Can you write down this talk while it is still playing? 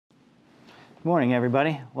Good morning,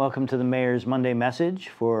 everybody. Welcome to the Mayor's Monday Message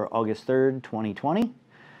for August 3rd, 2020. I'm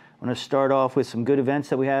going to start off with some good events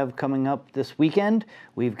that we have coming up this weekend.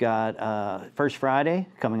 We've got First Friday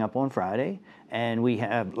coming up on Friday, and we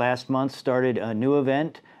have last month started a new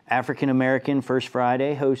event, African American First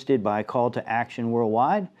Friday, hosted by Call to Action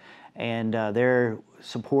Worldwide, and they're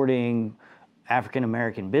supporting African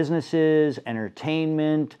American businesses,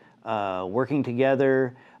 entertainment, working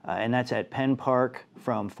together, and that's at Penn Park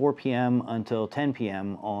from 4 p.m. until 10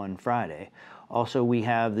 p.m. on Friday. Also, we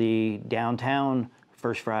have the downtown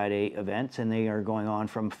First Friday events, and they are going on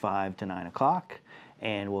from 5 to 9 o'clock.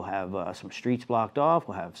 And we'll have some streets blocked off.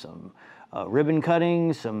 We'll have some ribbon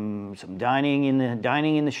cutting, some dining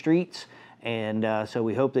in the streets. And so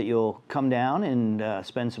we hope that you'll come down and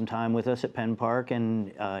spend some time with us at Penn Park and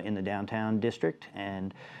in the downtown district.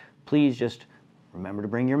 And please just remember to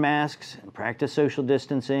bring your masks and practice social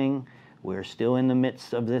distancing. We're still in the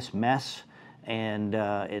midst of this mess, and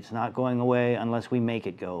it's not going away unless we make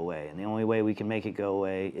it go away. And the only way we can make it go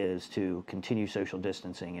away is to continue social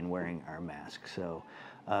distancing and wearing our masks. So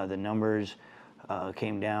the numbers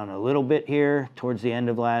came down a little bit here towards the end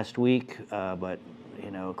of last week, but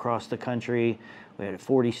across the country, we had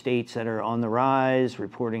 40 states that are on the rise,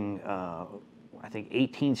 reporting, I think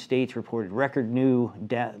 18 states reported record new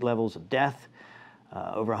levels of death.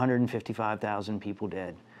 Over 155,000 people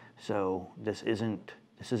dead. So this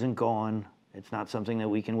isn't gone. It's not something that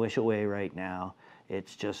we can wish away right now.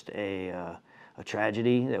 It's just a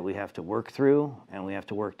tragedy that we have to work through, and we have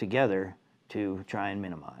to work together to try and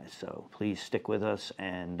minimize. So please stick with us,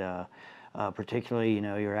 and particularly,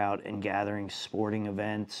 you're out in gatherings, sporting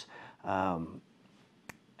events,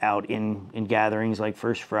 out in gatherings like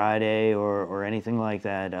First Friday or anything like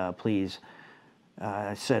that, please.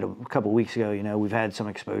 I said a couple weeks ago, we've had some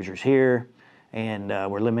exposures here, and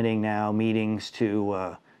we're limiting now meetings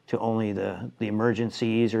to only the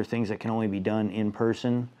emergencies or things that can only be done in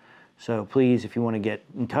person. So please, if you want to get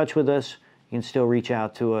in touch with us, you can still reach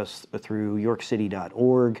out to us through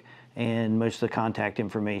yorkcity.org, and most of the contact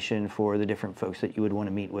information for the different folks that you would want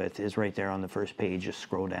to meet with is right there on the first page. Just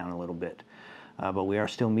scroll down a little bit. But we are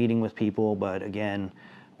still meeting with people, but again,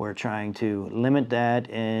 we're trying to limit that,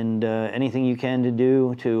 and anything you can to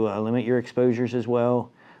do to limit your exposures as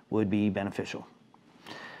well would be beneficial.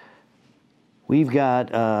 We've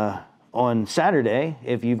got on Saturday,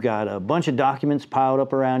 if you've got a bunch of documents piled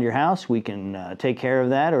up around your house, we can take care of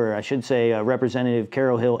that, or I should say Representative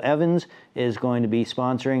Carol Hill Evans is going to be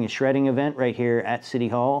sponsoring a shredding event right here at City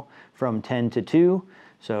Hall from 10 to 2.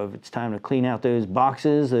 So if it's time to clean out those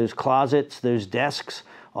boxes, those closets, those desks,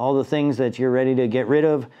 all the things that you're ready to get rid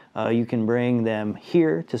of, you can bring them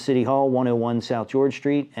here to City Hall, 101 South George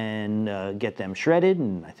Street, and get them shredded.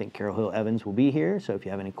 And I think Carol Hill Evans will be here, so if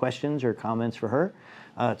you have any questions or comments for her,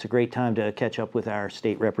 it's a great time to catch up with our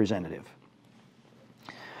state representative.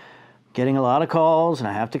 Getting a lot of calls, and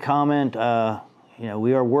I have to comment,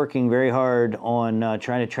 we are working very hard on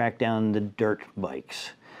trying to track down the dirt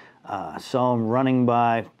bikes. Saw them running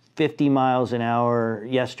by 50 miles an hour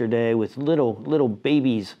yesterday with little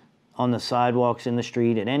babies on the sidewalks in the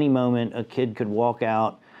street. At any moment, a kid could walk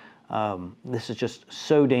out. This is just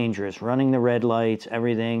so dangerous, running the red lights,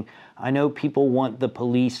 everything. I know people want the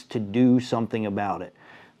police to do something about it,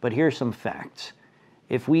 but here's some facts.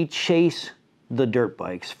 If we chase the dirt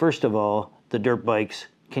bikes, first of all, the dirt bikes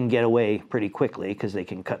can get away pretty quickly because they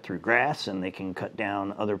can cut through grass and they can cut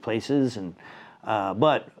down other places.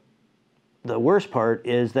 But the worst part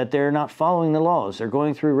is that they're not following the laws. They're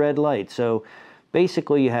going through red lights. So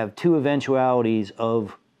basically you have two eventualities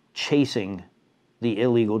of chasing the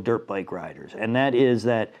illegal dirt bike riders. And that is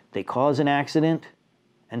that they cause an accident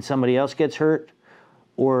and somebody else gets hurt,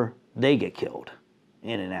 or they get killed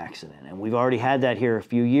in an accident. And we've already had that here a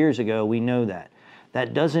few years ago. We know that.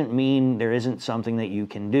 That doesn't mean there isn't something that you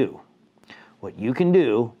can do. What you can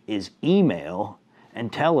do is email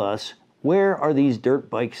and tell us, where are these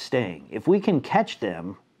dirt bikes staying? If we can catch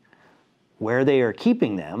them where they are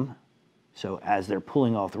keeping them, so as they're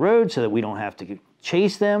pulling off the road so that we don't have to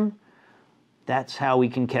chase them, that's how we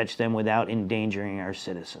can catch them without endangering our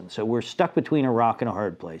citizens. So we're stuck between a rock and a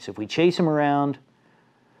hard place. If we chase them around,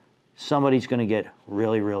 somebody's going to get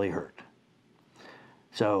really, really hurt.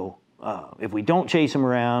 So if we don't chase them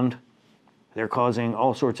around, they're causing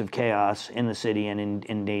all sorts of chaos in the city and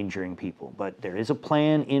endangering people. But there is a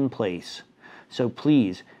plan in place. So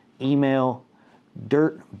please email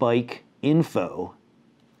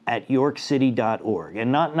dirtbikeinfo@yorkcity.org.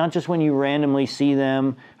 And not just when you randomly see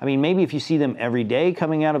them. I mean, maybe if you see them every day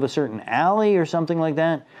coming out of a certain alley or something like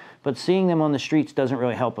that, but seeing them on the streets doesn't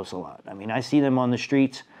really help us a lot. I mean, I see them on the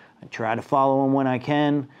streets I try to follow them when I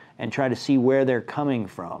can and try to see where they're coming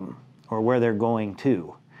from or where they're going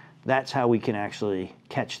to. That's how we can actually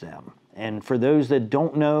catch them. And for those that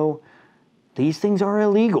don't know, these things are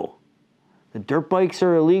illegal. The dirt bikes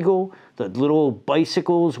are illegal. The little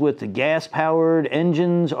bicycles with the gas-powered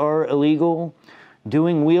engines are illegal.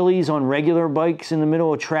 Doing wheelies on regular bikes in the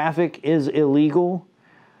middle of traffic is illegal.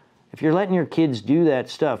 If you're letting your kids do that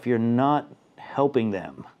stuff, you're not helping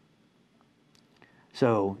them.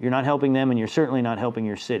 So you're not helping them, and you're certainly not helping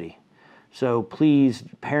your city. So please,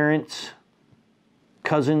 parents,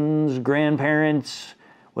 cousins, grandparents,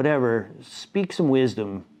 whatever, speak some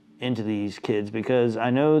wisdom into these kids, because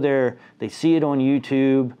I know they see it on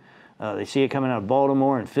YouTube. They see it coming out of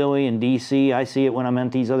Baltimore and Philly and DC. I see it when I'm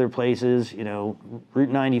at these other places. You know, Route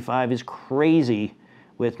 95 is crazy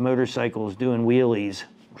with motorcycles doing wheelies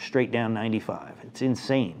straight down 95. It's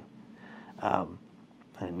insane.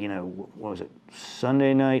 And you know, what was it?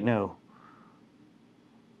 Sunday night? No.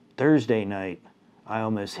 Thursday night, I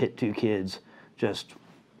almost hit 2 kids just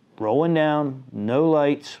rolling down, no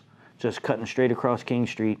lights, just cutting straight across King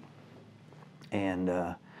Street. And,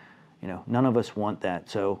 you know, none of us want that.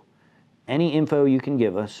 So any info you can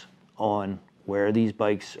give us on where these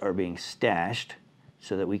bikes are being stashed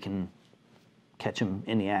so that we can catch them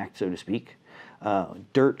in the act, so to speak,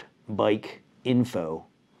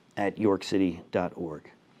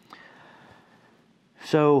 dirtbikeinfo@yorkcity.org.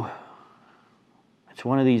 So it's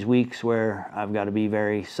one of these weeks where I've got to be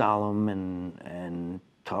very solemn and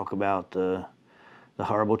talk about the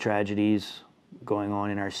horrible tragedies going on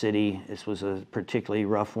in our city. This was a particularly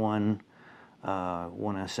rough one.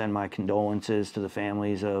 Want to send my condolences to the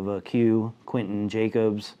families of Q, Quentin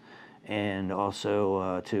Jacobs, and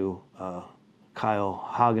also to Kyle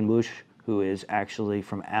Hagenbusch, who is actually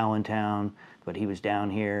from Allentown, but he was down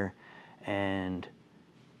here and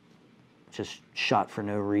just shot for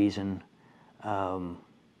no reason.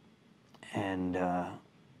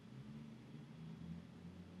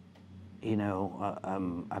 You know,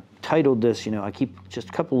 I've titled this, you know, I keep just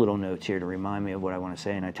a couple little notes here to remind me of what I want to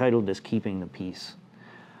say, and I titled this Keeping the Peace.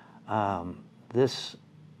 I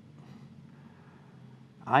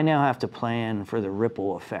now have to plan for the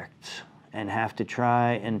ripple effects and have to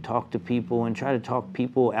try and talk to people and try to talk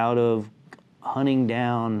people out of hunting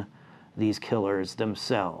down these killers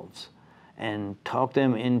themselves and talk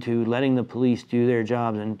them into letting the police do their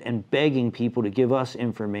jobs and begging people to give us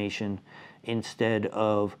information instead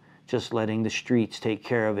of just letting the streets take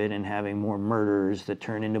care of it and having more murders that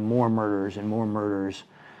turn into more murders and more murders.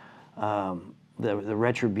 The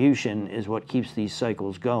retribution is what keeps these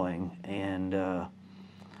cycles going. And,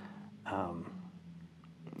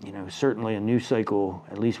 you know, certainly a new cycle,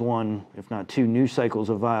 at least one, if not 2 new cycles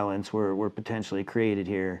of violence were potentially created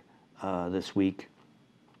here this week.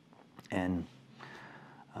 And,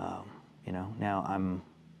 you know, now I'm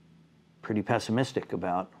pretty pessimistic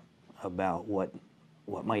about what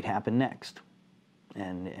might happen next.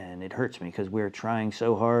 And it hurts me because we're trying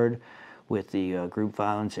so hard with the group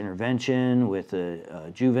violence intervention, with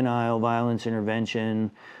the juvenile violence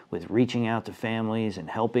intervention, with reaching out to families and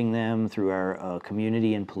helping them through our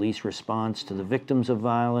community and police response to the victims of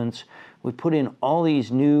violence. We put in all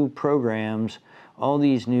these new programs, all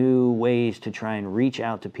these new ways to try and reach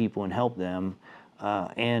out to people and help them,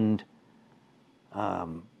 and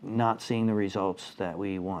not seeing the results that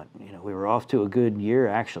we want. You know, we were off to a good year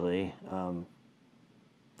actually,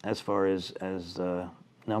 as far as the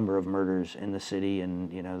number of murders in the city,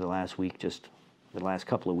 and you know, the last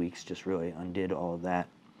couple of weeks just really undid all of that.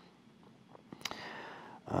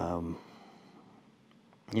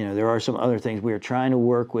 You know, there are some other things. We are trying to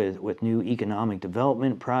work with new economic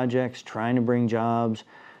development projects, trying to bring jobs.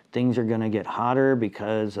 Things are going to get hotter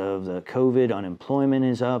because of the COVID. Unemployment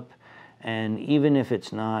is up. And even if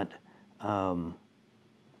it's not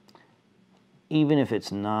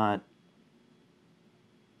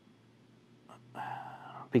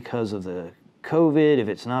because of the COVID, if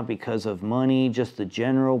it's not because of money, just the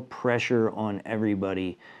general pressure on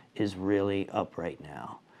everybody is really up right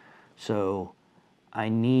now. So I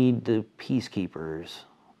need the peacekeepers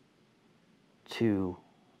to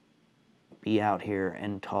be out here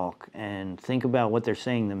and talk and think about what they're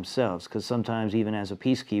saying themselves, because sometimes even as a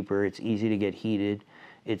peacekeeper, it's easy to get heated.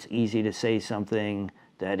 It's easy to say something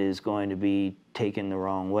that is going to be taken the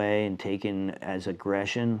wrong way and taken as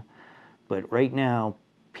aggression. But right now,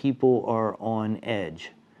 people are on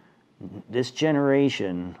edge. This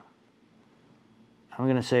generation, I'm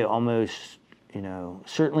going to say almost, you know,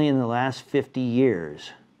 certainly in the last 50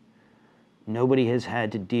 years, nobody has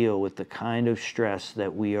had to deal with the kind of stress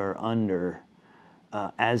that we are under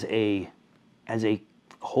as a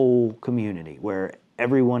whole community, where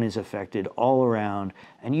Everyone is affected all around,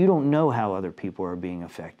 and you don't know how other people are being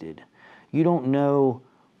affected. You don't know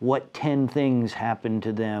what 10 things happened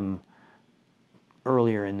to them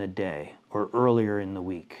earlier in the day or earlier in the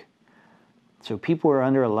week. So people are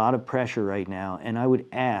under a lot of pressure right now, and I would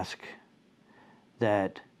ask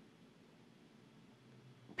that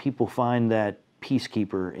people find that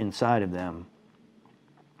peacekeeper inside of them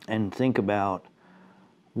and think about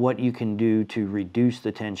what you can do to reduce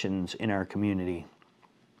the tensions in our community.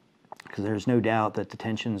 Because there's no doubt that the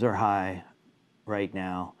tensions are high right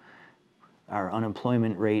now. Our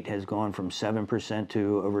unemployment rate has gone from 7%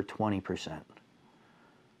 to over 20%.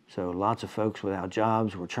 So lots of folks without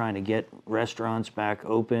jobs. We're trying to get restaurants back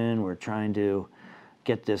open. We're trying to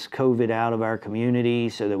get this COVID out of our community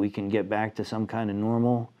so that we can get back to some kind of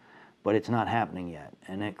normal, but it's not happening yet.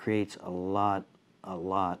 And that creates a lot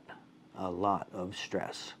of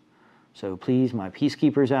stress. So please, my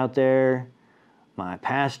peacekeepers out there, my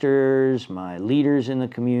pastors, my leaders in the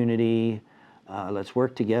community, let's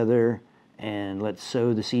work together and let's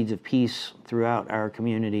sow the seeds of peace throughout our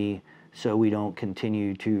community so we don't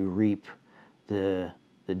continue to reap the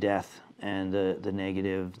death and the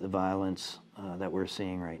negative, the violence that we're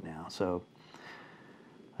seeing right now. So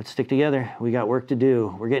let's stick together. We got work to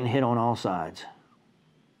do. We're getting hit on all sides.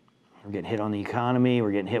 We're getting hit on the economy.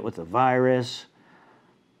 We're getting hit with the virus.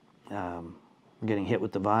 We're getting hit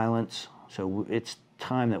with the violence. So it's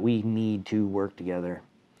time that we need to work together.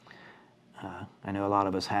 I know a lot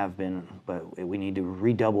of us have been, but we need to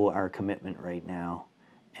redouble our commitment right now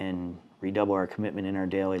and redouble our commitment in our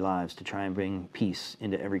daily lives to try and bring peace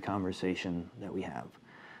into every conversation that we have.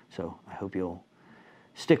 So I hope you'll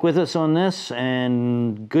stick with us on this,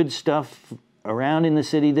 and good stuff around in the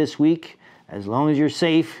city this week. As long as you're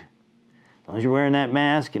safe, as long as you're wearing that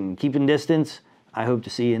mask and keeping distance, I hope to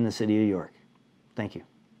see you in the city of York. Thank you.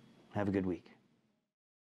 Have a good week.